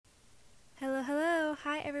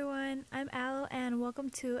everyone, I'm Aloe and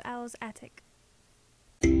welcome to Aloe's Attic.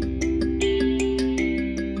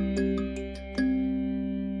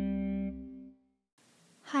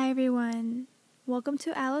 Hi everyone, welcome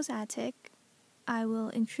to Aloe's Attic. I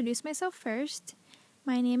will introduce myself first.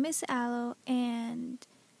 My name is Aloe, and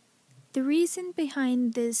the reason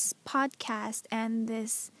behind this podcast and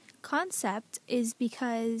this concept is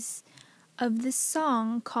because of this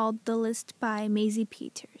song called The List by Maisie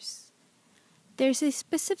Peters. There's a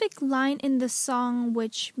specific line in the song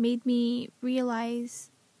which made me realize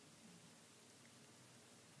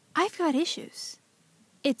I've got issues.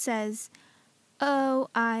 It says, "Oh,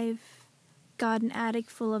 I've got an attic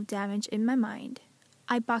full of damage in my mind.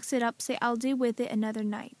 I box it up, say I'll deal with it another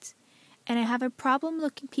night. And I have a problem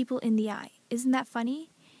looking people in the eye. Isn't that funny?"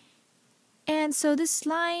 And so this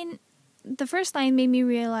line, the first line made me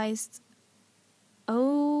realize,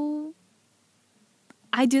 oh,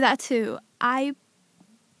 I do that too. I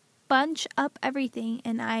bunch up everything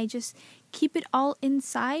and I just keep it all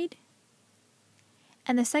inside.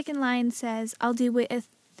 And the second line says, "I'll deal with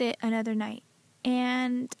it another night."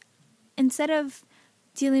 And instead of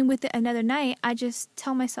dealing with it another night, I just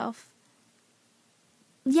tell myself,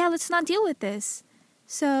 yeah, let's not deal with this.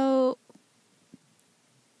 So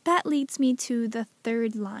that leads me to the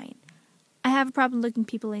third line. I have a problem looking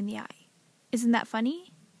people in the eye. Isn't that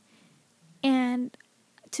funny? And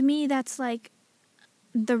to me, that's like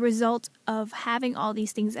the result of having all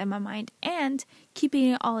these things in my mind and keeping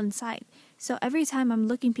it all inside. So every time I'm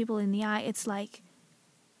looking people in the eye, it's like,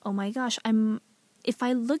 oh my gosh, if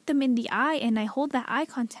I look them in the eye and I hold that eye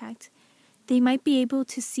contact, they might be able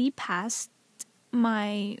to see past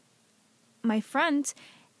my front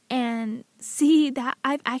and see that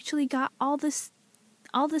I've actually got all this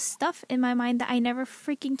stuff in my mind that I never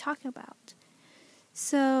freaking talk about.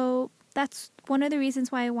 So that's one of the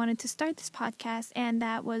reasons why I wanted to start this podcast, and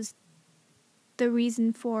that was the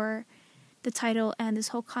reason for the title and this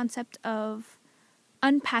whole concept of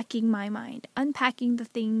unpacking my mind, unpacking the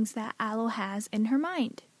things that Aloe has in her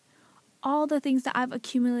mind. All the things that I've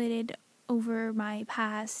accumulated over my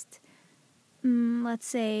past, let's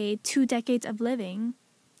say, 2 decades of living,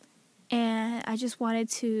 and I just wanted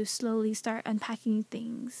to slowly start unpacking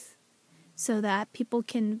things so that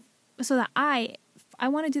I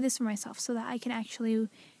want to do this for myself so that I can actually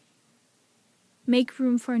make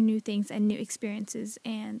room for new things and new experiences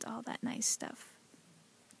and all that nice stuff.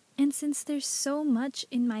 And since there's so much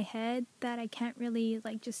in my head that I can't really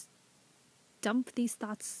just dump these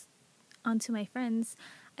thoughts onto my friends,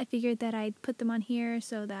 I figured that I'd put them on here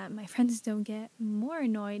so that my friends don't get more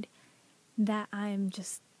annoyed that I'm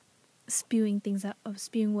just spewing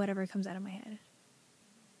whatever comes out of my head.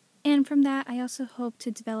 And from that, I also hope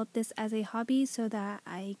to develop this as a hobby so that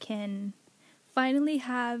I can finally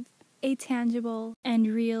have a tangible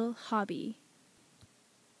and real hobby.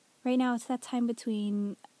 Right now, it's that time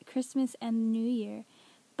between Christmas and New Year,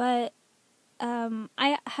 but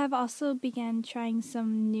I have also began trying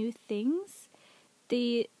some new things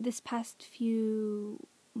this past few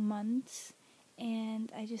months,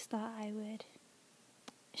 and I just thought I would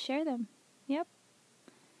share them. Yep.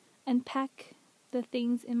 Unpack the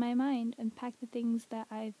things in my mind, unpack the things that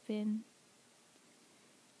I've been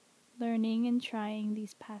learning and trying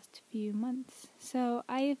these past few months. So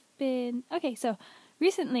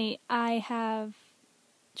recently I have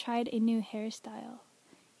tried a new hairstyle.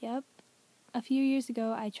 Yep. A few years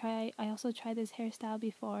ago I also tried this hairstyle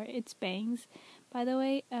before. It's bangs. By the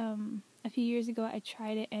way, a few years ago I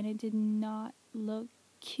tried it and it did not look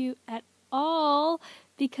cute at all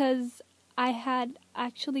because I had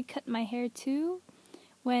actually cut my hair too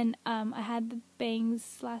when I had the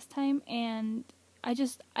bangs last time, and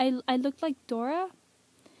I looked like Dora.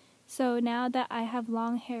 So now that I have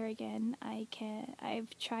long hair again,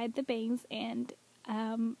 I've tried the bangs and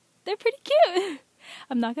they're pretty cute.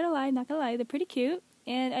 I'm not gonna lie, they're pretty cute.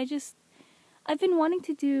 And I've been wanting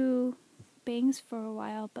to do bangs for a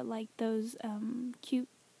while, but like those cute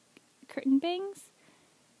curtain bangs,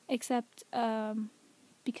 except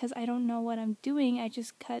because I don't know what I'm doing, I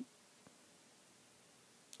just cut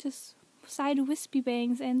side wispy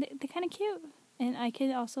bangs, and they're kind of cute. And I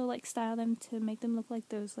can also style them to make them look like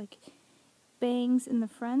those bangs in the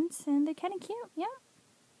front, and they're kind of cute. Yeah.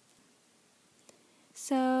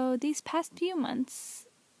 So these past few months,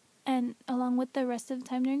 and along with the rest of the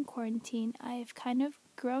time during quarantine, I've kind of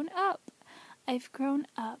grown up.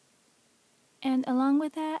 And along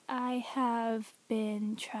with that, I have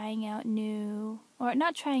been trying out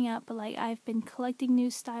I've been collecting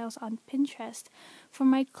new styles on Pinterest for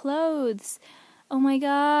my clothes. Oh my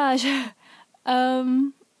gosh.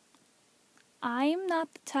 I'm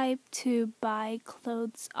not the type to buy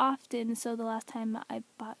clothes often, so the last time I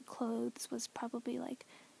bought clothes was probably like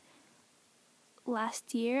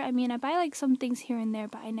last year. I mean, I buy like some things here and there,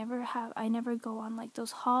 but I never go on like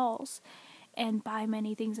those hauls and buy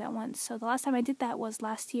many things at once. So the last time I did that was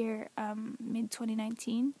last year, mid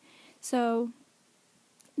 2019. So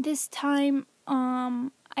this time,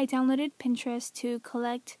 I downloaded Pinterest to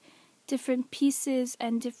collect different pieces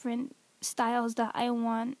and different styles that I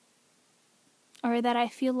want, or that I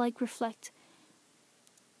feel like reflect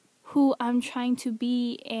who I'm trying to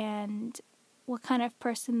be and what kind of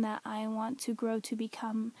person that I want to grow to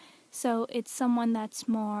become. So it's someone that's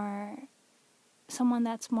more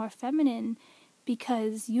feminine,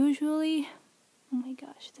 because usually, oh my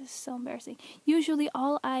gosh, this is so embarrassing. Usually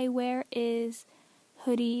all I wear is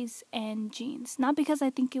hoodies and jeans. Not because I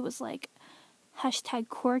think it was like hashtag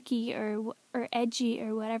quirky or edgy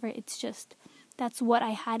or whatever. It's just that's what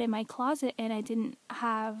I had in my closet, and I didn't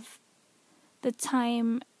have the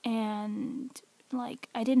time, and like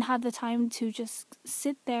I didn't have the time to just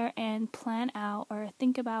sit there and plan out or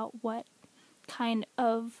think about what kind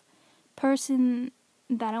of person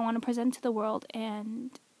that I want to present to the world. And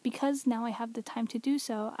because now I have the time to do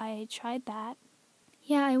so, I tried that.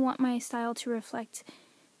 Yeah, I want my style to reflect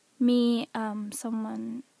me,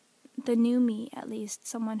 the new me at least,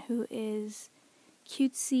 someone who is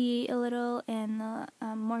cutesy a little and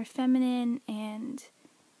more feminine, and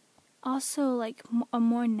also like a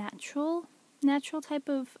more natural type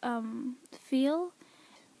of feel.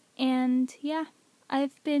 And yeah,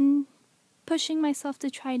 I've been pushing myself to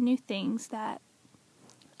try new things that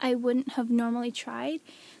I wouldn't have normally tried.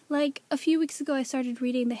 Like a few weeks ago I started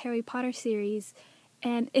reading the Harry Potter series,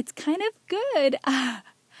 and it's kind of good.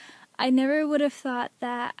 I never would have thought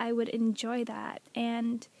that I would enjoy that,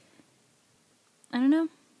 and I don't know,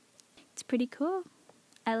 it's pretty cool.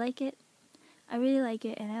 I like it. I really like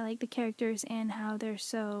it, and I like the characters and how they're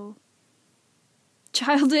so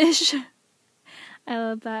childish. I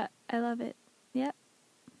love that. I love it. Yep.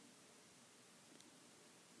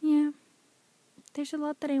 Yeah. There's a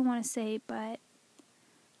lot that I want to say, but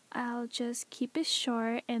I'll just keep it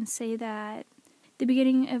short and say that the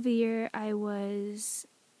beginning of the year I was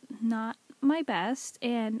not my best,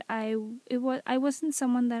 and I wasn't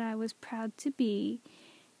someone that I was proud to be.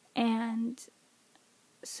 And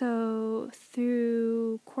so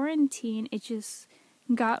through quarantine it just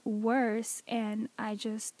got worse, and I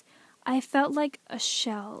felt like a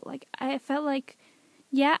shell. Like I felt like,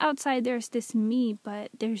 yeah, outside there's this me, but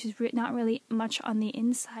there's just not really much on the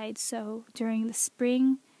inside. So during the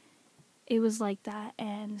spring it was like that,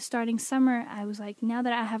 and starting summer I was like, now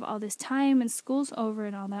that I have all this time and school's over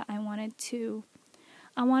and all that, I want to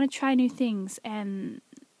try new things and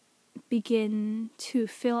begin to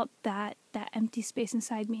fill up that empty space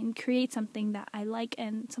inside me and create something that I like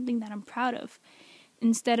and something that I'm proud of,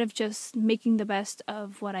 instead of just making the best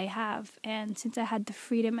of what I have. And since I had the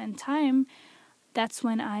freedom and time, that's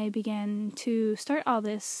when I began to start all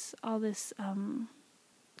this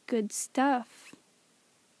good stuff.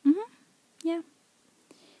 Yeah.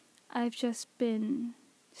 I've just been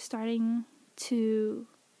starting to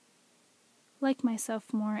like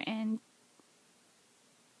myself more and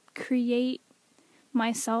create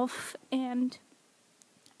myself, and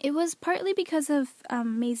it was partly because of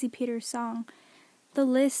Maisie Peters' song, The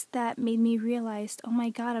List, that made me realize, oh my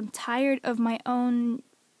god, I'm tired of my own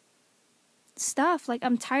stuff. Like,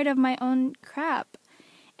 I'm tired of my own crap,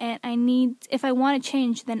 and if I want to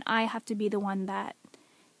change, then I have to be the one that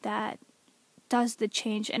does the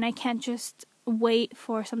change, and I can't just wait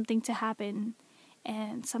for something to happen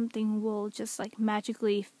and something will just like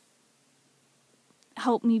magically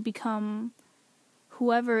help me become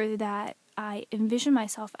whoever that I envision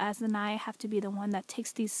myself as. Then I have to be the one that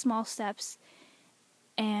takes these small steps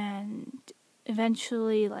and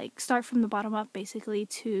eventually like start from the bottom up, basically,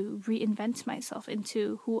 to reinvent myself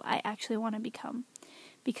into who I actually want to become,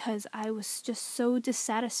 because I was just so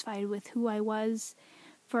dissatisfied with who I was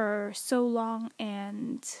for so long,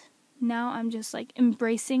 and now I'm just like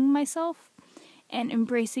embracing myself and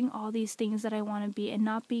embracing all these things that I want to be, and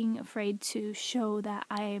not being afraid to show that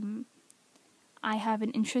I have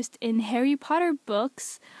an interest in Harry Potter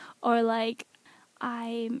books, or like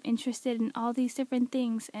I'm interested in all these different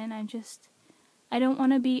things, and I don't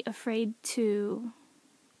want to be afraid to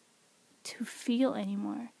feel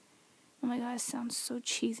anymore. Oh my god, it sounds so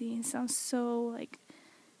cheesy. It sounds so like,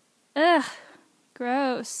 ugh,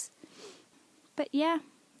 gross. But yeah,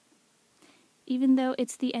 even though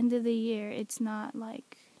it's the end of the year, it's not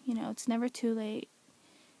like, it's never too late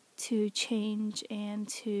to change and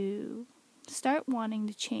to start wanting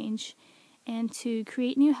to change and to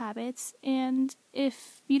create new habits. And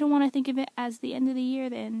if you don't want to think of it as the end of the year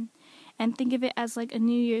then, and think of it as like a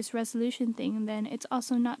New Year's resolution thing, then it's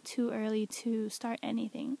also not too early to start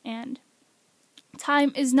anything. And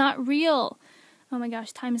time is not real. Oh my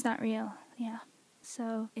gosh, time is not real. Yeah.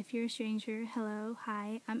 So if you're a stranger, hello,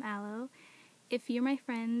 hi, I'm Aloe. If you're my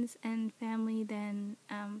friends and family, then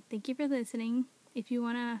thank you for listening. If you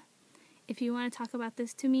wanna talk about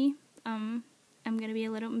this to me, I'm gonna be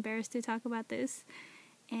a little embarrassed to talk about this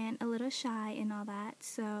and a little shy and all that.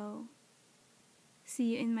 So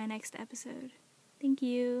see you in my next episode. Thank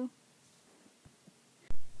you.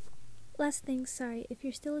 Last thing, sorry, if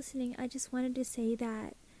you're still listening, I just wanted to say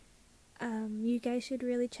that you guys should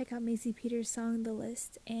really check out Maisie Peters' song The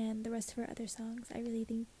List and the rest of her other songs. I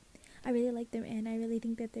really like them, and I really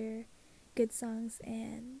think that they're good songs.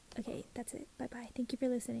 And okay, that's it. Bye bye. Thank you for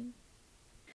listening.